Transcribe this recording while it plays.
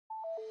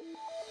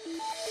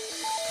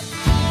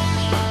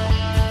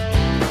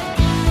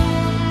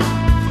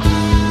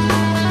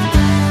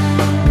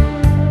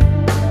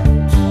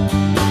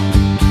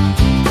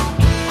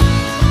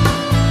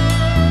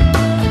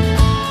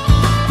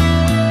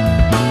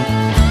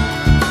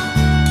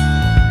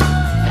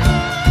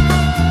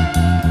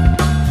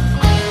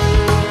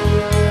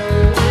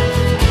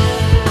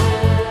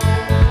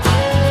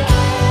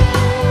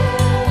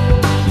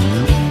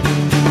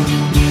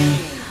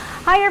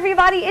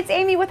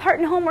with Heart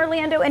and Home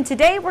Orlando, and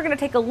today we're going to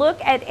take a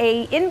look at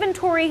a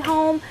inventory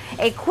home,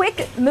 a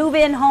quick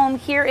move-in home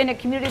here in a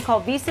community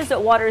called Vistas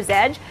at Water's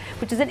Edge,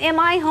 which is an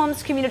MI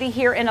Homes community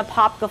here in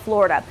Apopka,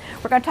 Florida.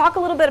 We're going to talk a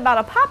little bit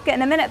about Apopka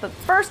in a minute, but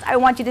first I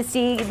want you to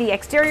see the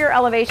exterior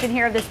elevation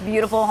here of this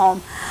beautiful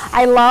home.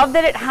 I love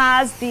that it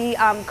has the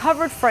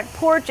covered front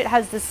porch. It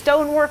has the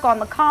stonework on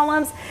the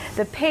columns,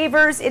 the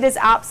pavers. It is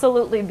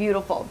absolutely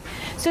beautiful.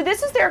 So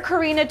this is their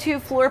Corina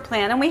II floor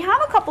plan, and we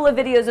have a couple of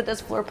videos of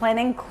this floor plan,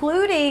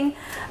 including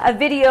a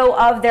video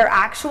of their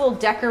actual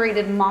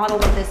decorated model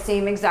of the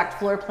same exact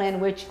floor plan,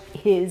 which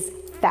is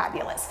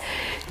fabulous.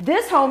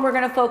 This home, we're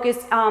going to focus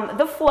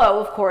the flow,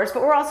 of course,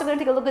 but we're also going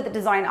to take a look at the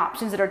design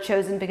options that are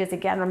chosen because,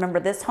 again, remember,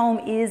 this home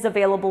is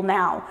available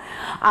now.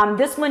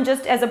 This one,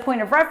 just as a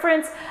point of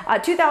reference,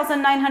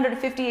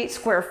 2,958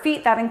 square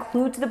feet. That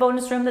includes the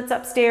bonus room that's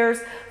upstairs,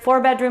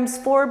 4 bedrooms,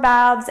 4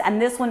 baths,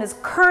 and this one is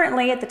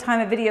currently, at the time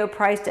of video,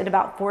 priced at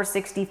about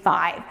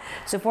 $465,000.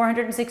 So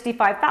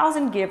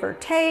 $465,000, give or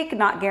take,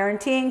 not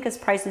guaranteeing because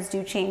prices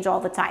do change all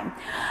the time.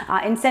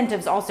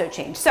 Incentives also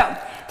change. So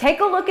take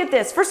a look at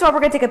this. First of all, we're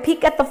going to take a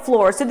peek at the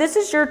floor. So this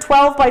is your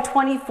 12 by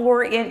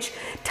 24 inch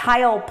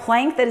tile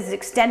plank that is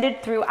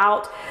extended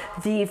throughout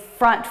the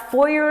front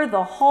foyer,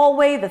 the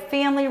hallway, the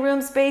family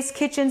room space,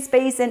 kitchen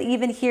space, and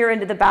even here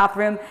into the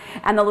bathroom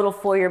and the little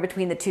foyer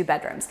between the 2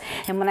 bedrooms.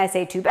 And when I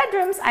say 2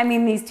 bedrooms, I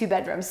mean these 2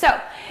 bedrooms. So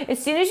as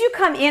soon as you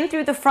come in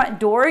through the front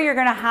door, you're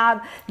going to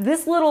have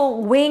this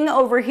little wing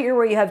over here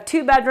where you have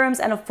 2 bedrooms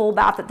and a full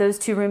bath that those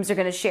 2 rooms are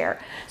going to share.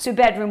 So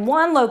bedroom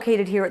 1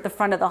 located here at the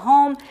front of the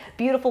home,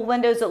 beautiful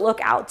windows that look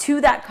out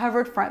to that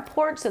covered front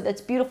porch. So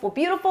that's beautiful,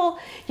 beautiful.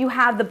 You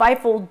have the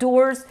bifold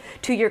doors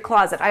to your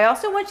closet. I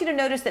also want you to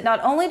notice that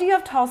not only do you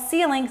have tall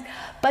ceilings,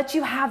 but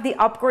you have the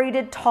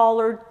upgraded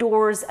taller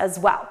doors as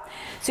well.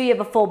 So you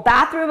have a full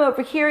bathroom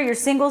over here, your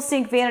single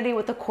sink vanity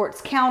with a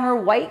quartz counter,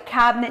 white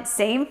cabinet,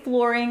 same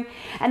flooring,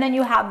 and then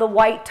you have the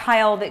white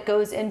tile that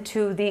goes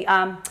into the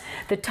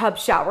tub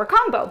shower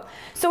combo.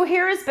 So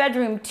here is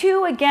bedroom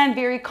 2, again,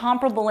 very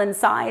comparable in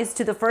size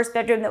to the first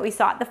bedroom that we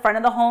saw at the front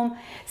of the home,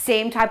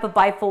 same type of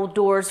bifold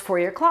doors for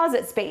your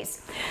closet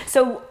space.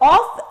 So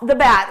off the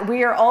bat,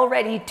 we are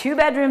already 2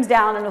 bedrooms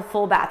down and a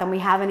full bath, and we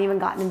haven't even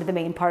gotten into the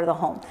main part of the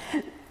home.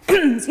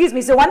 Excuse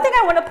me. So one thing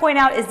I want to point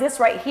out is this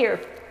right here.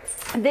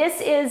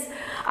 This is,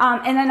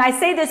 and then I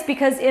say this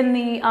because in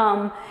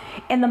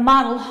the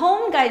model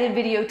home guided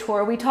video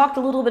tour, we talked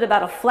a little bit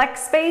about a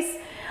flex space.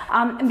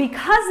 And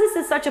because this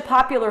is such a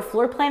popular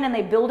floor plan and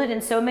they build it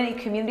in so many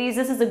communities,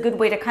 this is a good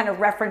way to kind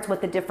of reference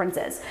what the difference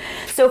is.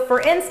 So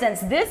for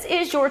instance, this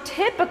is your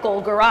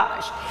typical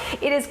garage.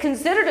 It is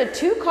considered a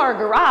 2-car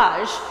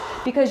garage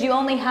because you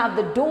only have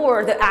the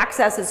door that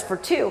accesses for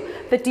 2.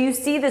 But do you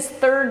see this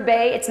 3rd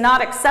bay? It's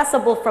not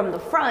accessible from the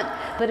front,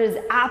 but it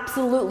is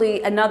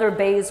absolutely another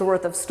bay's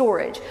worth of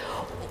storage.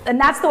 And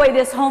that's the way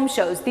this home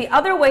shows. The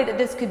other way that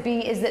this could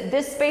be is that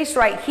this space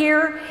right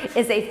here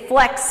is a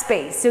flex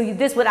space. So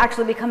this would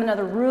actually become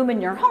another room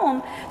in your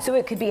home, so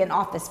it could be an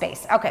office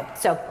space. Okay,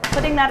 so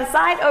putting that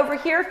aside, over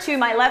here to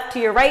my left, to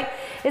your right,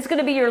 is going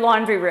to be your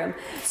laundry room.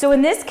 So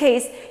in this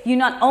case, you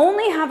not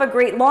only have a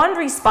great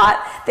laundry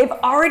spot, they've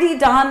already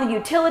done the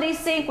utility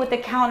sink with the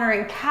counter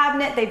and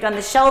cabinet, they've done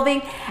the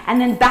shelving,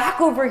 and then back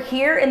over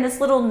here in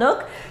this little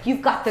nook,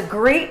 you've got the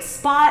great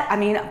spot. I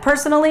mean,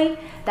 personally,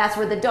 that's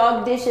where the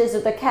dog dishes or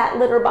the cat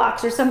litter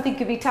box or something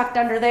could be tucked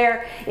under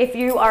there if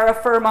you are a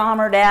fur mom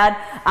or dad,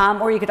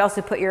 or you could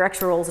also put your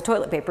extra rolls of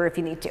toilet paper if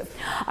you need to.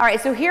 All right,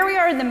 so here we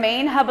are in the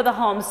main hub of the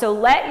home. So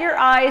let your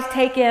eyes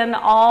take in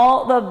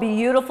all the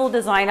beautiful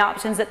design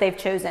options that they've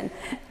chosen.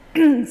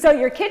 So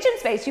your kitchen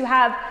space, you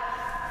have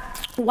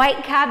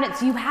white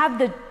cabinets, you have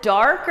the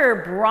darker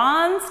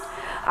bronzed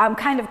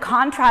kind of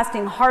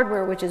contrasting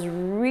hardware, which is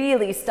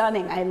really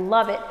stunning. I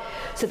love it.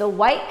 So the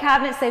white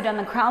cabinets, they've done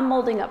the crown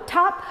molding up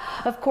top.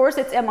 Of course,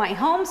 it's MI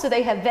Home, so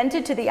they have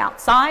vented to the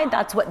outside.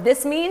 That's what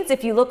this means.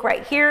 If you look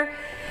right here,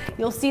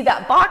 you'll see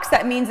that box.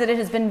 That means that it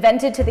has been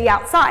vented to the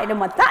outside. And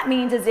what that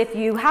means is if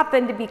you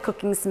happen to be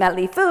cooking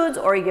smelly foods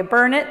or you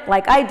burn it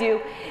like I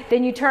do,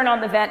 then you turn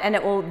on the vent and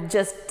it will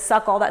just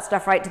suck all that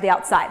stuff right to the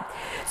outside.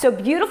 So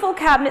beautiful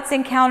cabinets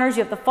and counters.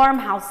 You have the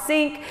farmhouse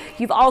sink.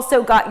 You've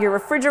also got your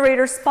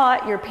refrigerator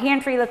spot, your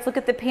pantry. Let's look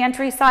at the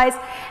pantry size.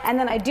 And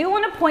then I do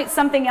want to point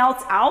something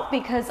else out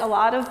because a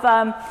lot of,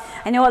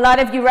 I know a lot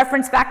of you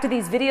reference back to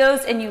these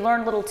videos and you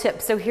learn little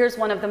tips. So here's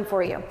one of them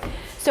for you.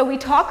 So we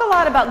talk a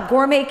lot about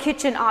gourmet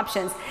kitchen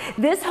options.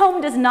 This home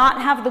does not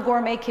have the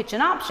gourmet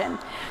kitchen option.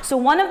 So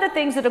one of the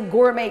things that a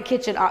gourmet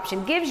kitchen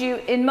option gives you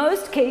in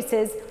most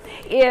cases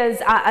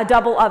is a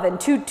double oven,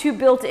 two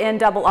built-in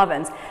double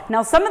ovens.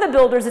 Now some of the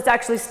builders, it's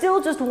actually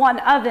still just one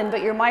oven,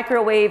 but your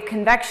microwave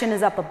convection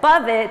is up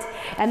above it,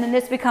 and then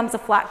this becomes a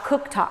flat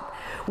cooktop.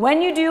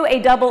 When you do a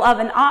double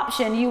oven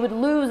option, you would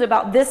lose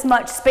about this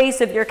much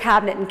space of your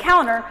cabinet and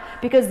counter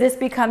because this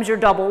becomes your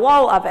double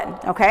wall oven,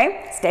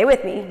 okay? Stay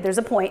with me, there's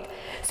a point.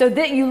 So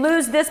that you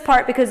lose this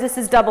part because this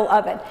is double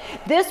oven.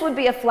 This would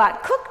be a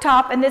flat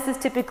cooktop, and this is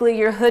typically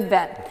your hood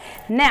vent.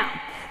 Now,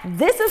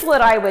 this is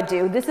what I would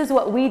do. This is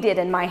what we did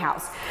in my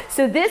house.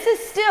 So this is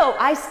still,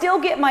 I still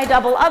get my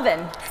double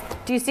oven.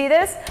 Do you see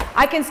this?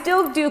 I can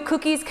still do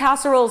cookies,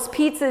 casseroles,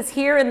 pizzas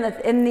here in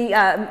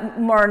the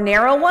more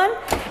narrow one,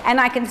 and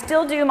I can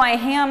still do my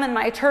ham and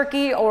my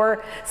turkey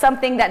or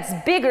something that's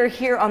bigger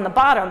here on the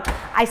bottom.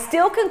 I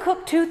still can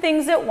cook 2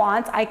 things at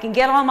once. I can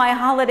get all my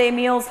holiday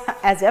meals,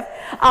 as if,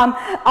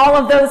 all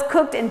of those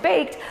cooked and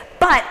baked,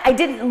 but I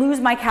didn't lose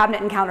my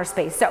cabinet and counter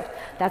space. So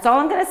that's all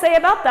I'm going to say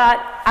about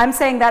that. I'm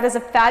saying that is a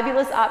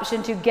fabulous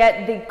option to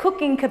get the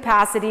cooking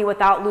capacity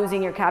without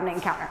losing your cabinet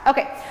and counter.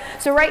 Okay,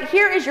 so right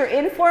here is your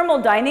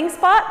informal dining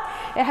spot.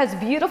 It has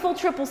beautiful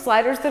triple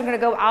sliders that are going to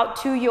go out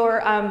to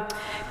your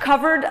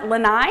covered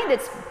lanai.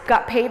 It's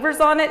got pavers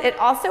on it. It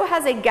also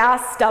has a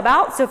gas stub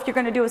out, so if you're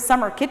going to do a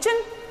summer kitchen,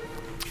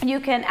 you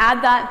can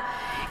add that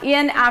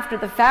in after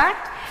the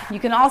fact. You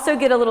can also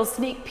get a little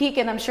sneak peek,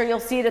 and I'm sure you'll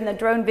see it in the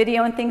drone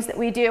video and things that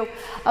we do,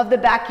 of the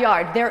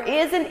backyard. There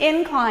is an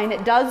incline.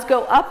 It does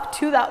go up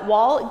to that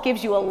wall. It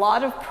gives you a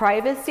lot of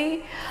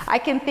privacy. I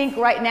can think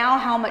right now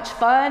how much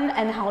fun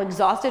and how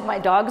exhausted my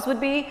dogs would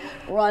be.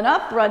 Run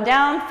up, run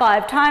down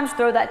 5 times,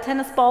 throw that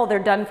tennis ball, they're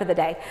done for the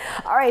day.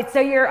 All right,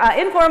 so your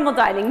informal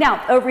dining.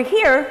 Now, over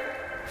here,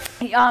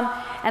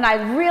 and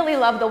I really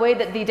love the way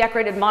that the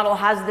decorated model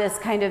has this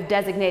kind of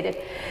designated.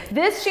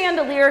 This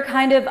chandelier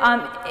kind of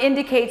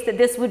indicates that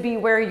this would be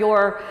where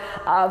your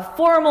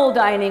formal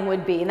dining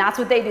would be, and that's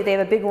what they do. They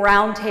have a big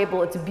round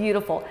table. It's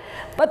beautiful.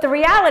 But the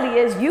reality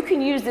is you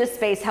can use this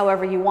space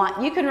however you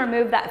want. You can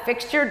remove that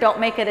fixture, don't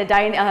make it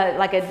a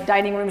like a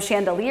dining room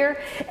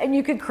chandelier, and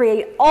you could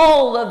create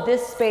all of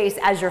this space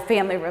as your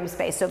family room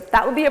space. So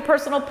that would be a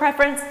personal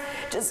preference.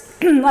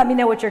 Just let me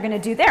know what you're going to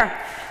do there.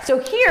 So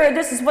here,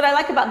 this is what I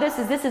like about this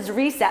is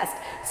recessed.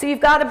 So you've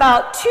got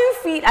about 2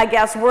 feet, I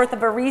guess, worth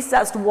of a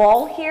recessed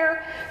wall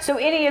here. So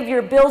any of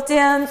your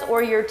built-ins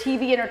or your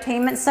TV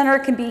entertainment center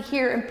can be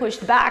here and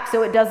pushed back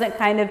so it doesn't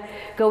kind of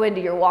go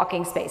into your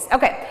walking space.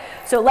 Okay,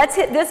 so let's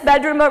hit this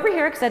bedroom over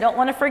here because I don't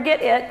want to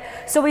forget it.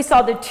 So we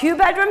saw the 2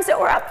 bedrooms that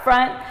were up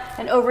front,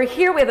 and over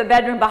here we have a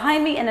bedroom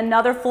behind me and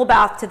another full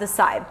bath to the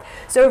side.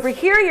 So over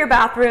here, your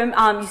bathroom,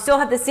 you still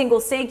have the single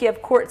sink, you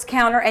have quartz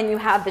counter, and you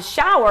have the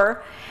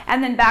shower.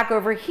 And then back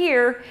over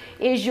here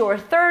is your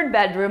 3rd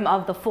bedroom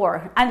of the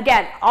 4. And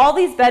again, all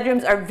these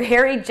bedrooms are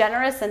very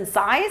generous in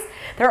size.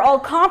 They're all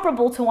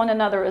comparable to one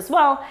another as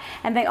well,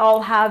 and they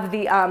all have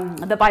the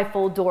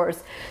bifold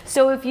doors.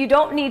 So if you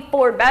don't need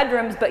 4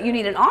 bedrooms, but you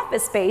need an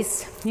office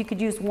space, you could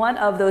use one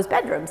of those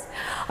bedrooms.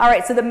 All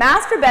right, so the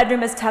master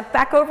bedroom is tucked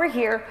back over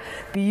here.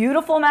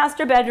 Beautiful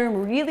master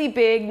bedroom, really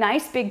big,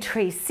 nice big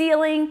tray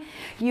ceiling.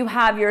 You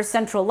have your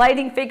central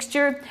lighting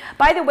fixture.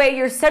 By the way,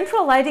 your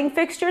central lighting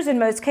fixtures in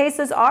most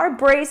cases are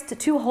braced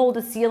to hold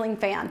a ceiling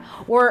fan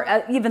or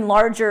even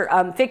larger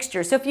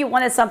fixture. So if you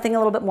wanted something a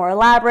little bit more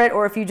elaborate,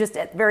 or if you just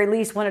at very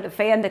least wanted a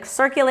fan to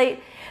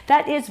circulate,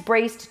 that is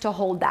braced to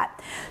hold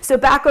that. So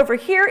back over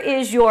here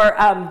is your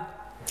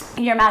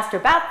master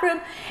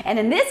bathroom, and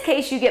in this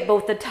case you get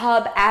both the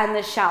tub and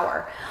the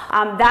shower.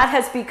 That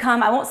has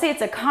become, I won't say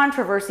it's a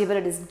controversy, but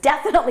it is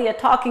definitely a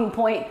talking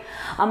point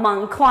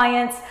among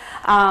clients,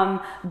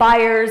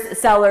 buyers,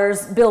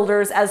 sellers,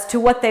 builders, as to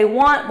what they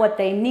want, what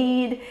they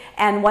need,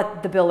 and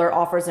what the builder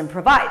offers and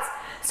provides.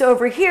 So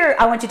over here,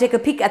 I want you to take a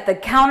peek at the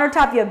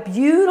countertop. You have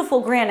beautiful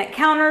granite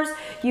counters.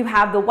 You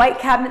have the white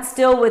cabinet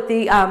still with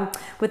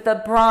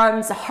the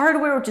bronze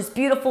hardware, which is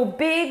beautiful.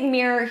 Big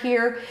mirror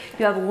here.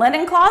 You have a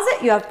linen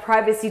closet. You have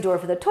privacy door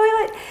for the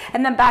toilet.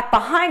 And then back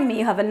behind me,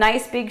 you have a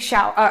nice big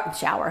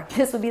shower.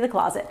 This would be the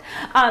closet.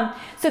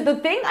 So the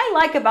thing I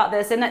like about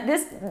this, and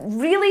this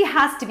really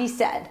has to be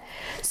said.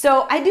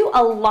 So I do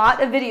a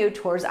lot of video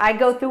tours. I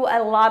go through a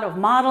lot of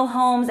model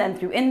homes and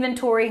through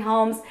inventory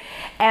homes,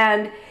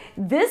 and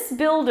this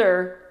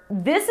builder,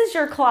 this is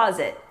your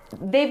closet.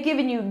 They've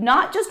given you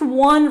not just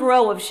 1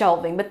 row of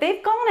shelving, but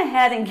they've gone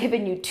ahead and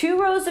given you 2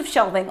 rows of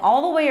shelving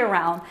all the way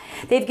around.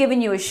 They've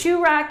given you a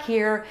shoe rack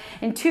here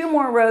and 2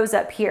 more rows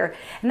up here.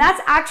 And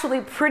that's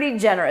actually pretty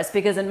generous,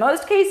 because in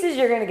most cases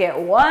you're going to get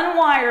 1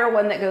 wire,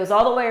 one that goes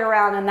all the way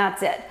around, and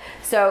that's it.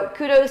 So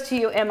kudos to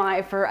you,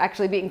 MI, for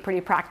actually being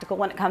pretty practical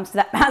when it comes to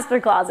that master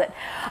closet.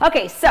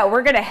 Okay, so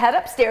we're going to head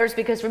upstairs,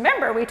 because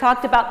remember, we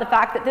talked about the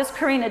fact that this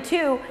Corina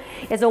II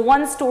is a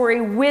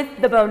 1-story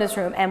with the bonus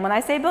room. And when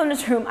I say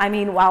bonus room, I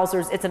mean,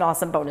 wowzers, it's an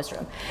awesome bonus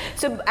room.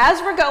 So as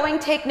we're going,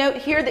 take note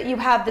here that you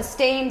have the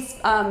stained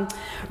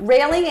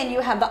railing and you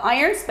have the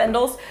iron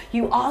spindles.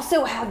 You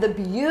also have the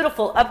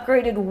beautiful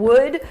upgraded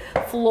wood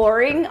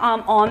flooring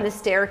on the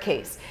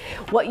staircase.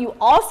 What you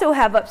also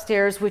have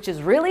upstairs, which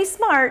is really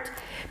smart,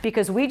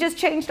 because we just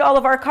changed all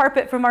of our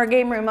carpet from our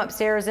game room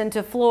upstairs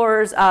into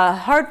floors,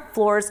 hard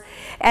floors,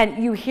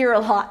 and you hear a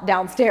lot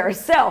downstairs.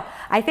 So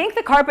I think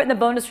the carpet in the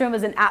bonus room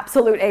is an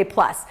absolute A+.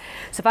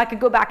 So if I could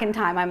go back in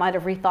time, I might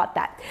have rethought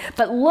that.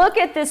 But look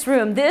at this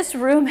room. This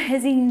room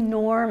is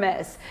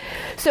enormous.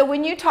 So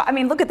when you talk, I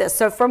mean, look at this.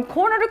 So from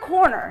corner to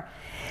corner,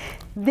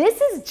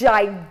 This is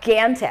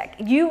gigantic.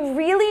 You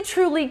really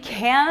truly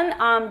can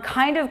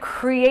kind of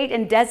create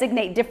and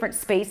designate different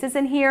spaces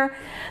in here.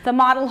 The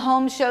model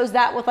home shows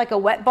that with like a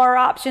wet bar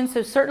option,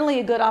 so certainly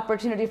a good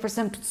opportunity for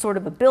some sort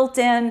of a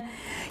built-in.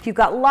 You've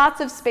got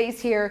lots of space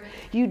here.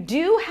 You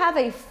do have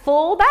a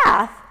full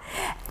bath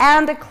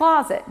and a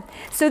closet.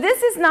 So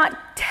this is not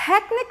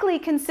technically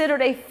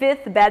considered a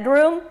fifth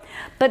bedroom,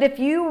 but if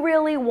you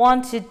really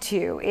wanted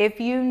to, if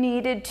you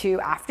needed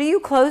to, after you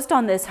closed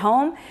on this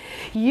home,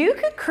 you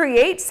could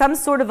create some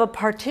sort of a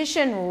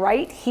partition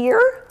right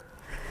here,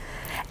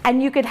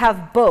 and you could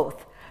have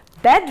both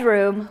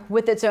bedroom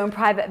with its own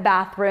private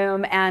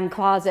bathroom and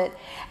closet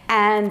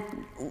and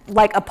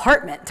like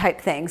apartment type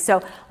thing.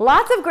 So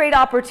lots of great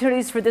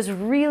opportunities for this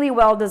really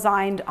well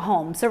designed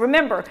home. So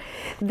remember,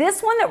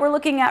 this one that we're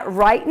looking at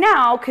right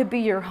now could be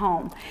your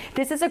home.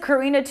 This is a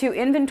Corina II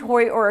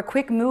inventory or a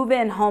quick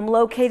move-in home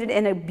located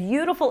in a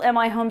beautiful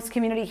MI Homes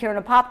community here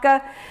in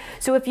Apopka.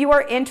 So if you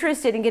are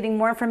interested in getting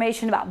more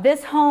information about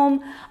this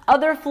home,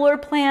 other floor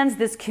plans,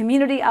 this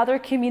community, other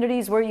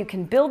communities where you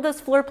can build this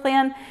floor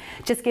plan,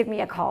 just give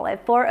me a call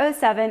at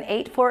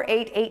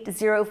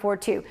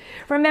 407-848-8042.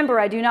 Remember,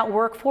 I do not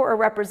work for or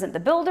represent the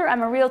builder.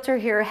 I'm a realtor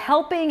here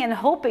helping and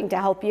hoping to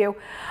help you.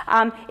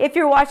 If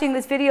you're watching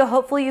this video,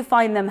 hopefully you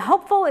find them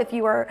helpful. If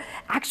you are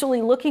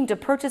actually looking to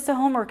purchase a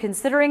home or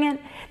considering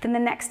it, then the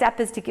next step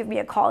is to give me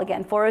a call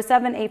again,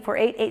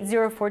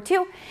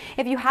 407-848-8042.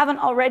 If you haven't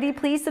already,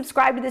 please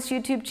subscribe to this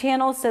YouTube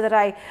channel so that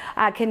I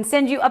can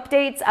send you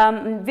updates,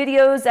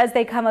 videos as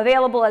they come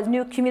available, as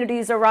new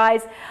communities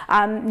arise,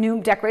 new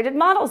decorated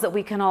models that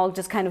we can all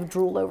just kind of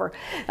drool over.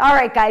 All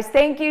right, guys,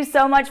 thank you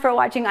so much for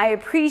watching. I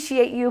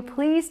appreciate you.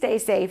 Please stay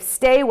safe,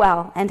 stay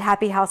well, and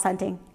happy house hunting.